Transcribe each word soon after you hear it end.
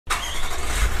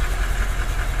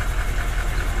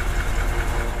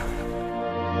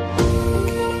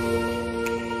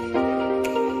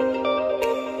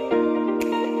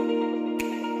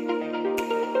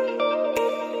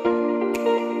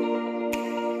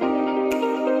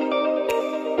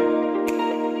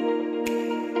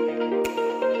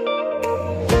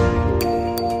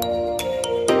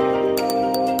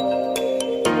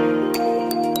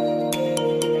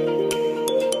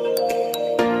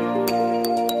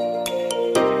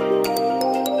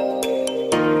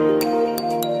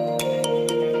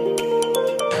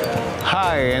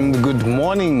Hi and good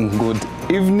morning, good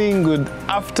evening, good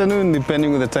afternoon,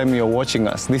 depending on the time you're watching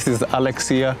us. This is Alex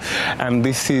here and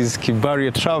this is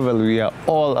Kibaria Travel. We are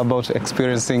all about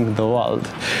experiencing the world.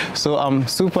 So I'm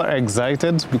super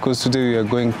excited because today we are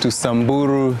going to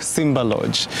Samburu Simba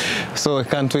Lodge. So I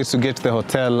can't wait to get to the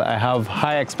hotel. I have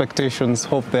high expectations,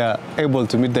 hope they are able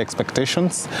to meet the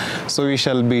expectations. So we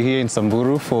shall be here in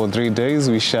Samburu for 3 days.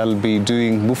 We shall be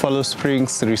doing Buffalo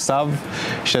Springs Reserve,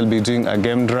 shall be doing a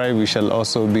game drive. We shall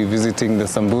also be visiting the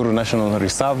Samburu National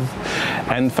Reserve.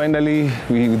 And finally,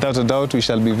 without a doubt, we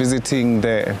shall be visiting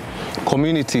the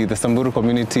community, the Samburu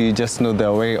community, just know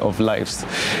their way of lives.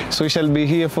 So we shall be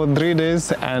here for 3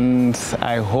 days and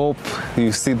I hope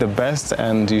you see the best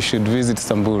and you should visit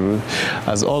Samburu.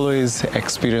 As always,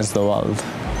 experience the world.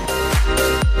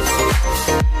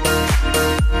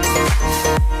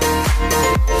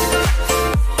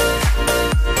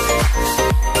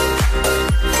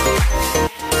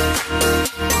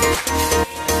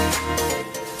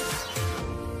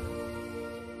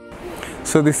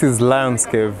 So this is Lion's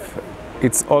Cave.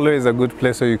 It's always a good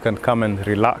place where you can come and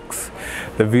relax.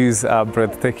 The views are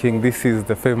breathtaking. This is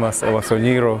the famous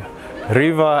Owasonyiro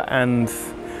River and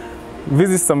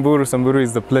visit Samburu. Samburu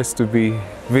is the place to be.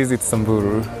 Visit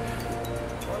Samburu.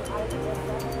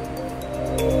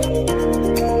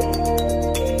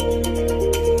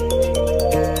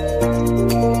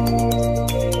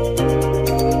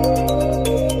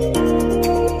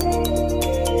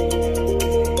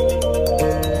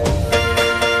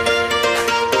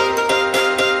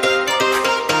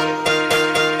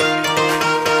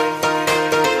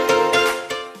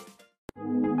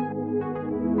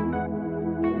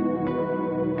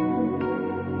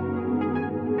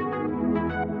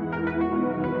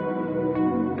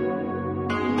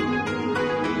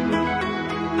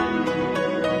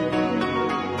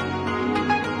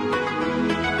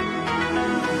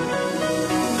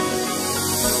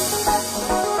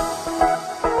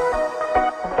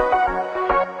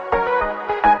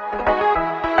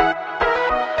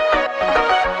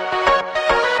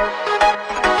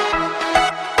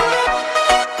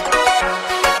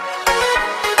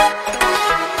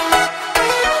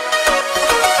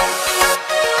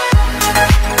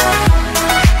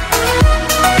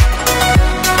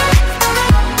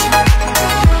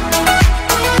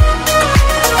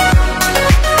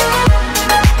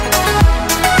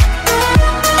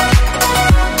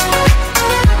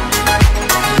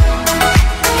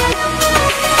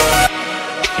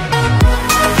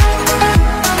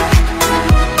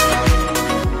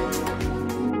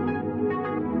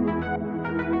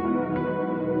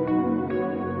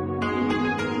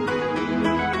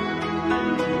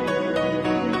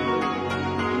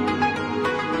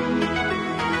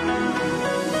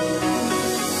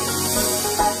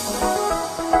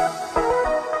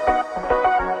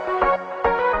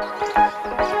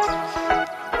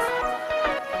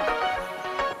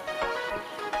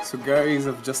 So guys,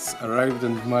 I've just arrived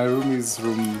and my room is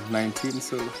room 19,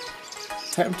 so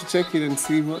time to check in and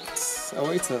see what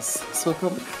awaits us. So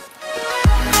come.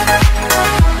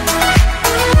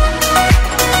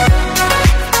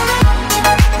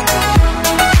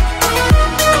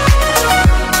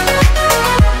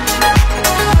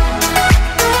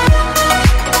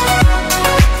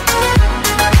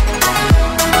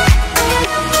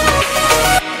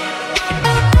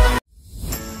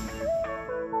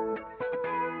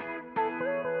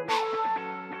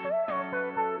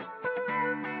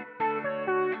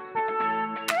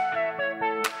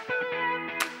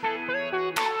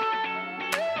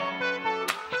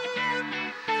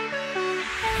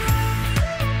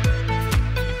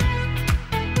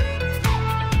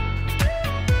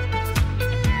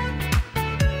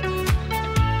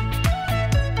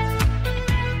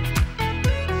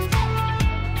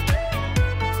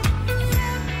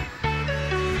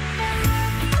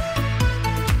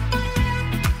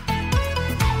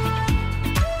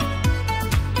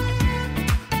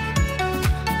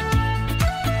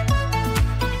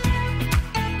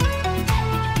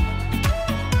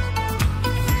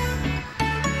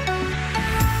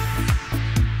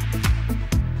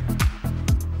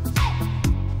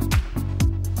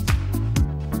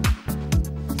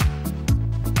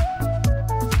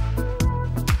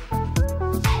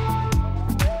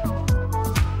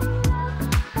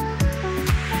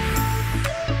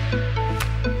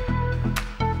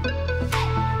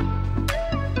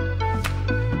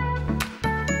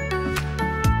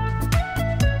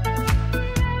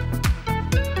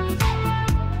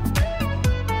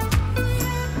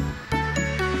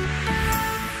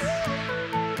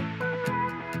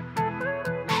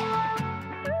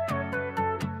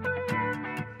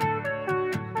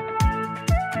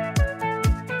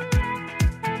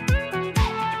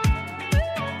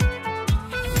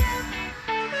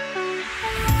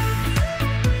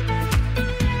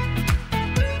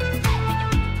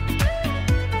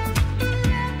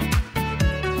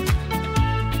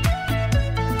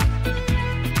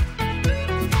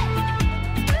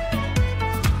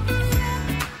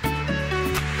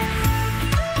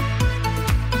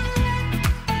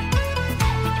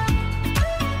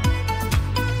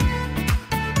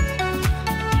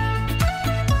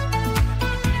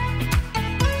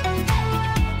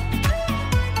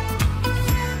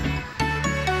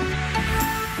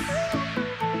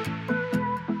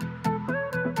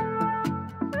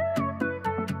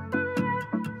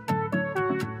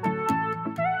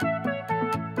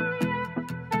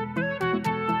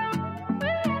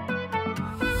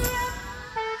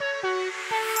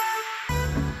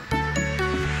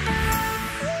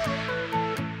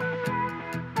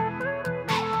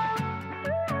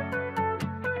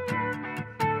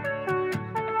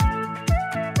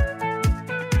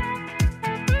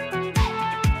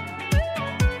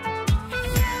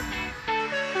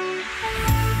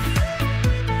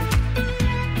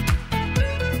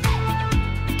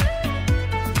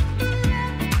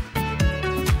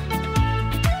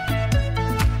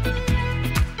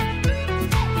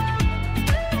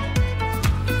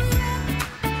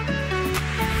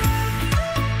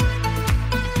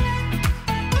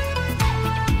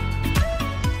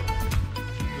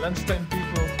 lunchtime people.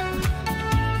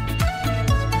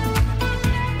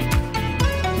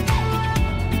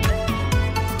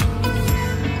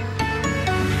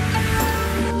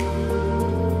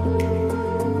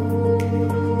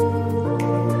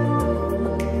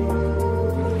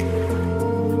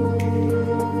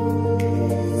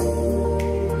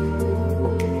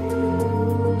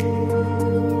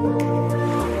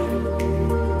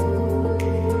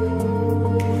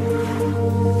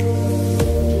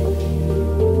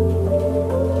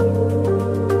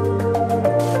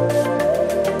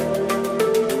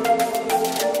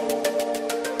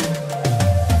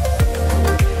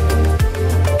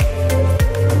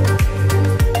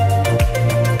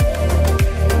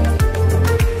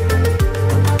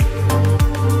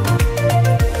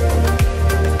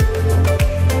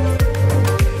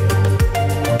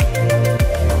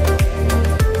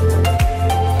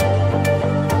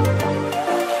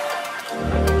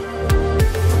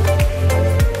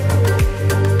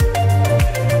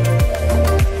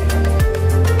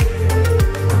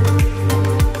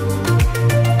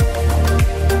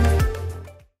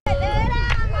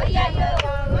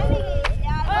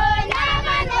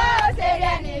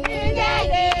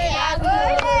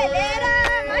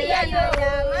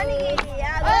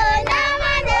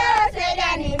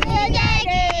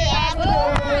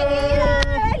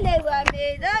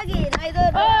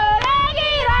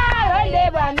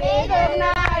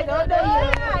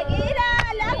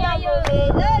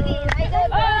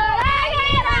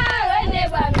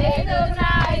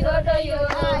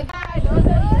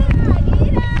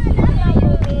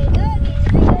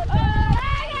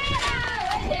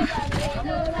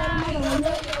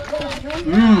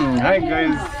 Hi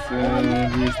guys,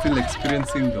 we're still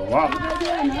experiencing the walk.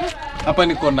 Hapa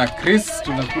niko na Chris,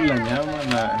 tunakula nyama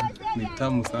na ni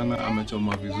tamu sana,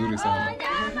 amechoma vizuri sana.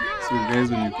 So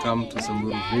guys, when you come to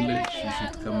Samburu village, you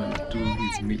should come and do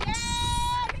his meat.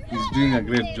 He's doing a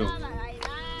great job.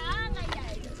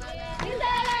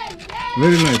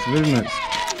 Very nice, very nice.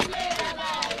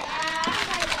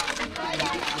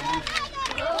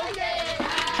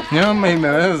 Nyama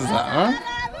imeweza, huh?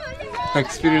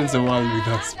 Experience the world with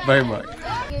us. Bye bye.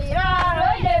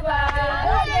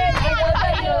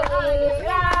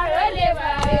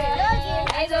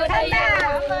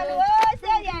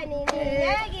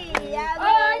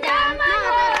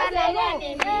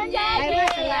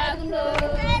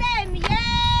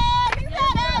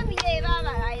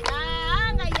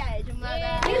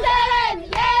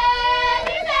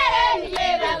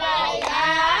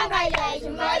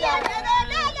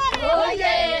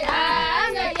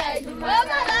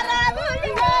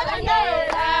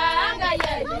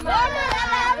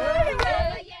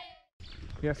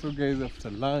 Yeah, so guys, after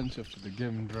lunch, after the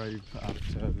game drive,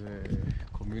 after the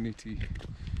community,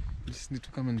 you just need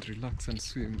to come and relax and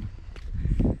swim.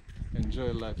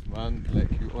 Enjoy life, man.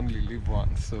 Like, you only live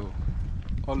once, so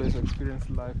always experience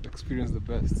life, experience the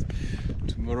best.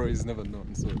 Tomorrow is never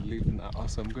known, so live now.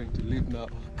 So I'm going to live now.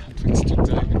 Can't wait to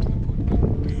dive into the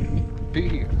pool. Be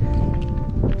here.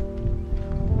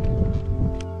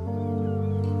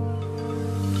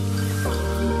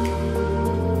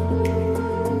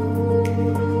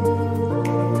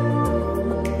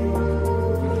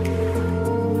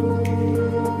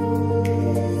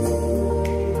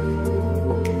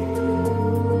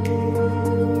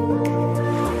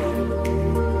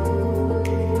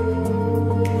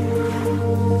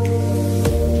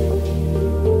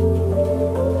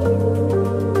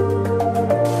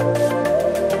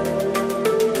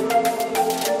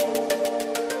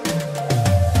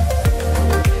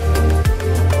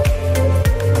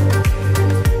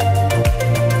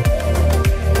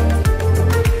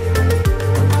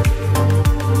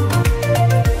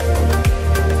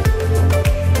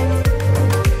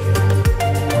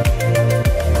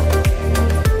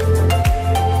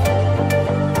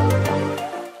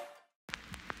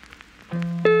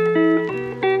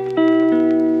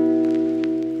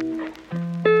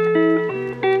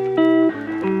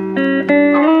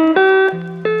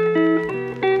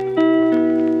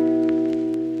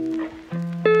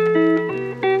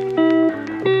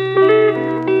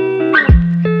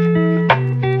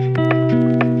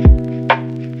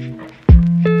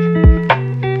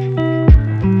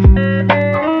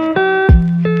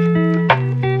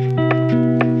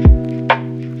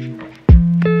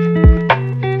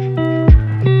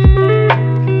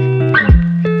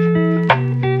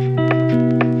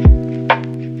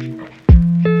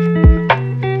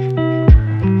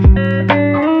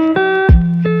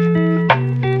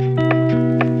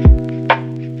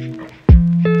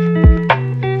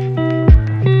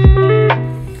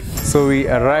 So we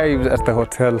arrived at the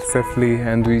hotel safely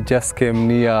and we just came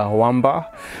near Wamba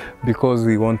because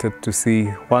we wanted to see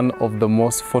one of the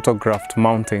most photographed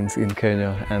mountains in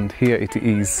Kenya, and here it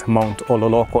is, Mount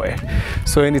Ololokwe.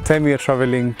 So anytime you're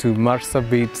traveling to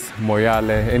Marsabit,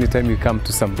 Moyale, anytime you come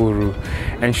to Samburu,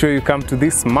 ensure you come to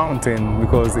this mountain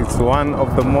because it's one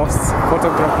of the most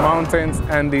photographed mountains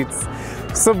and it's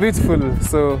so beautiful.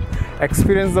 So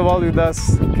experience the world with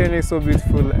us. Kenya is so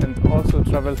beautiful, and also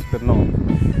travel to the north.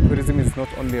 Tourism is not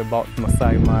only about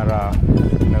Masai Mara,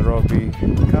 Nairobi.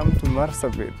 Come to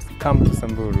Marsabit, come to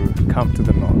Samburu, come to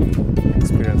the north.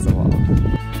 Experience the world.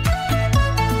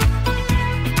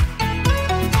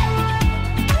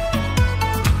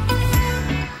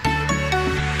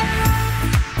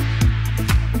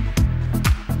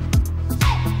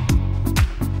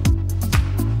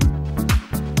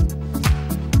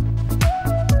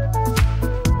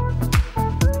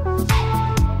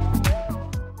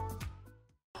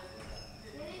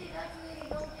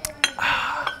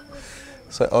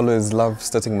 So I always love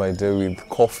starting my day with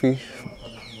coffee.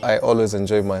 I always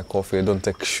enjoy my coffee. I don't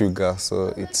take sugar,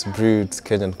 so it's brewed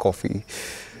Kenyan coffee.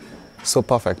 So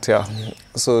perfect, yeah.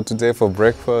 So today for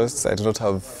breakfast, I do not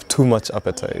have too much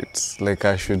appetite. Like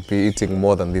I should be eating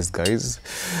more than these guys.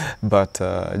 But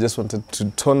I just wanted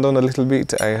to tone down a little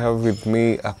bit. I have with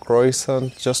me a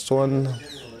croissant, just one,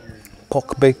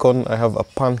 pork bacon. I have a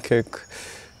pancake,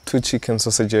 2 chicken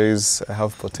sausages. I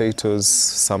have potatoes,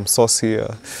 some sauce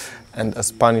here, and a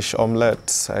Spanish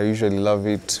omelette. I usually love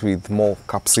it with more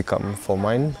capsicum for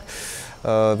mine.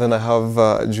 Then I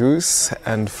have juice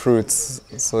and fruits.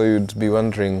 So you'd be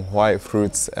wondering why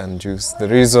fruits and juice. The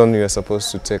reason you're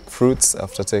supposed to take fruits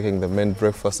after taking the main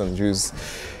breakfast and juice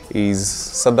is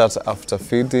so that after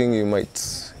feeding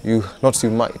you're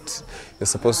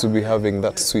supposed to be having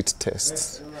that sweet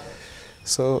taste.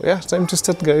 So yeah, time to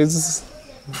start, guys.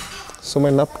 So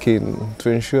my napkin to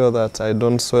ensure that I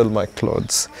don't soil my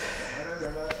clothes.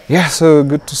 Yeah, so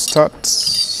good to start.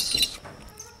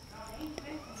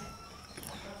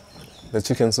 The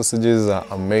chicken sausages are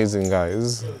amazing,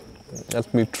 guys.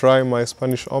 Let me try my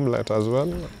Spanish omelette as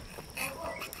well.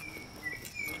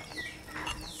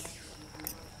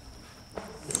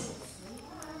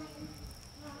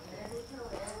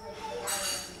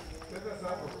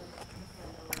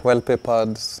 Well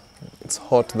peppered. It's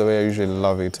hot the way I usually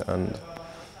love it, and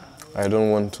I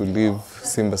don't want to leave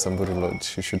Simba Samburu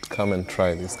Lodge. You should come and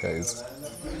try this, guys.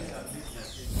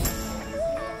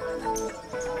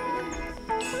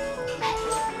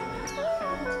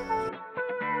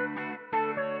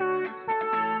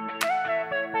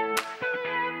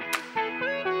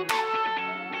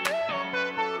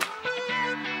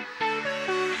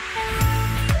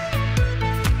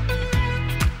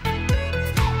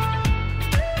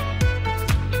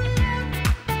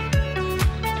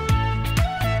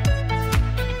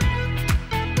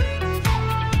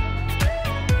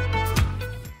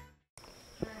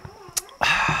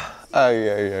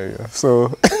 Yeah.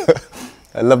 So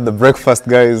I love the breakfast,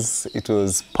 guys. It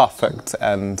was perfect.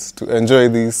 And to enjoy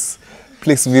this,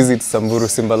 please visit Samburu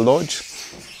Simba Lodge.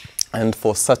 And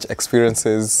for such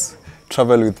experiences,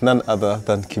 travel with none other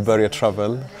than Kibaria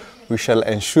Travel. We shall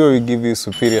ensure we give you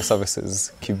superior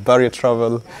services. Kibaria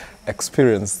Travel,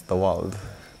 experience the world.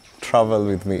 Travel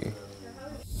with me.